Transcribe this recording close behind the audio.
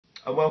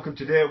and welcome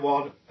to day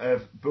one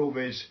of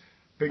Boothy's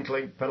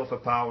Pinklink Pedal for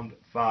Pound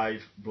 5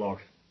 blog.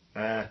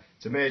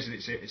 It's amazing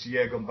it's a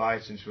year gone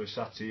by since we were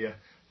sat here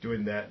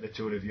doing the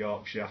tour of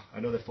Yorkshire.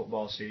 Another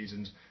football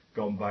season's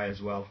gone by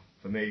as well.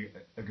 For me,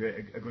 a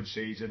good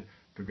season,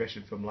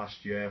 progression from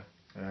last year.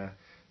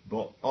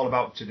 But all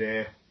about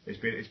today,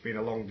 it's been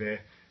a long day.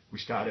 We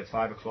started at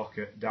 5 o'clock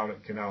down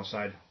at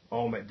Canalside,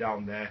 all met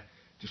down there.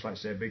 Just like to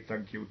say a big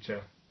thank you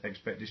to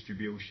Expect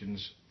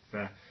Distributions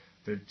for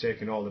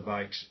taking all the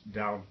bikes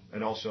down,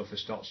 and also for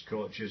Stotts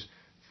Coaches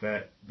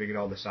for bringing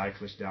all the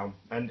cyclists down.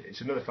 And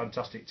it's another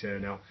fantastic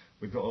turnout.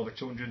 We've got over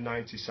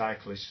 290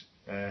 cyclists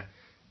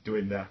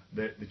doing the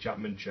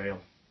Chapman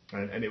Trail,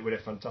 and it was a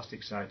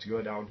fantastic sight to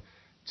go down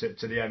to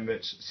the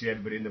Emirates, see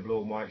everybody in the blue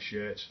and white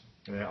shirts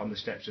on the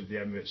steps of the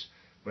Emirates.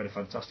 We had a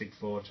fantastic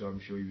photo. I'm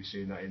sure you'll be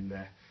seeing that in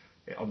there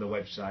on the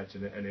website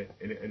and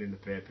in the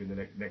paper in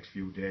the next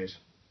few days.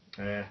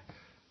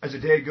 As the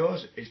day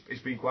goes,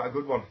 it's been quite a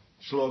good one.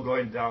 Slow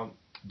going down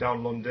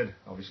London,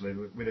 obviously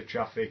with the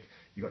traffic.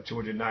 You've got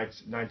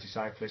 290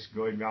 cyclists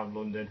going around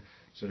London,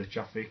 so the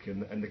traffic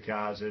and the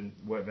cars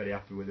weren't very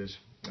happy with us.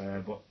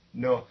 But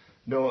no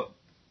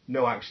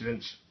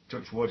accidents.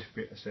 Touch wood.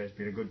 I say it's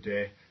been a good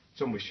day.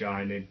 Sun was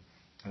shining.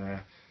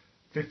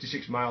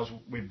 56 miles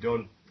we've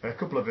done. A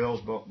couple of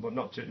hills, but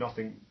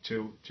nothing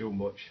too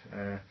much.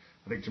 I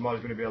think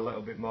tomorrow's going to be a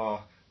little bit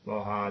more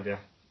harder.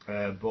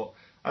 But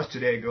as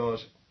today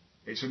goes,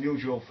 it's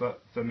unusual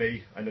for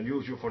me and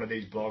unusual for one of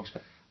these blogs.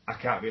 I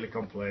can't really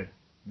complain.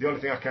 The only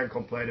thing I can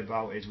complain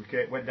about is we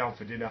went down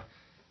for dinner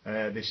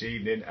this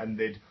evening and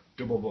they'd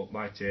doubled up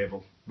my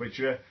table, which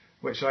I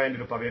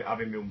ended up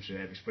having room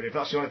service. But if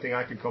that's the only thing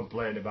I can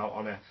complain about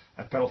on a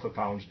pedal for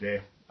pounds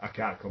day, I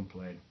can't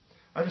complain.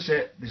 As I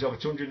say, there's over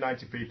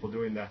 290 people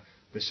doing the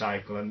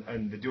cycle,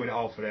 and they're doing it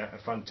all for a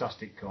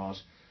fantastic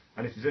cause.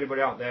 And if there's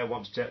anybody out there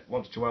wants to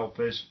help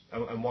us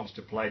and wants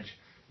to pledge,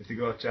 if they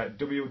go to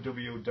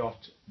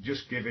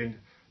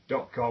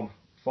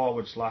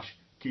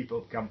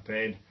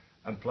www.justgiving.com/keepupcampaign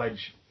and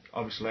pledge,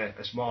 obviously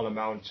a small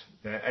amount,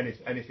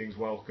 anything's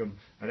welcome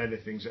and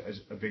anything's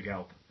a big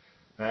help.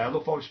 I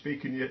look forward to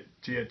speaking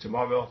to you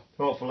tomorrow.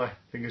 Hopefully,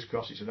 fingers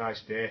crossed, it's a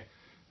nice day.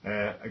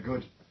 I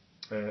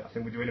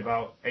think we're doing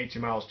about 80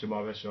 miles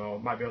tomorrow, so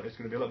it's going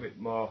to be a little bit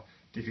more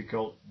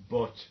difficult.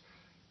 But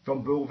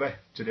from Boothy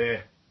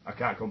today, I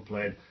can't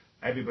complain.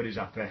 Everybody's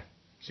happy.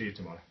 See you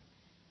tomorrow.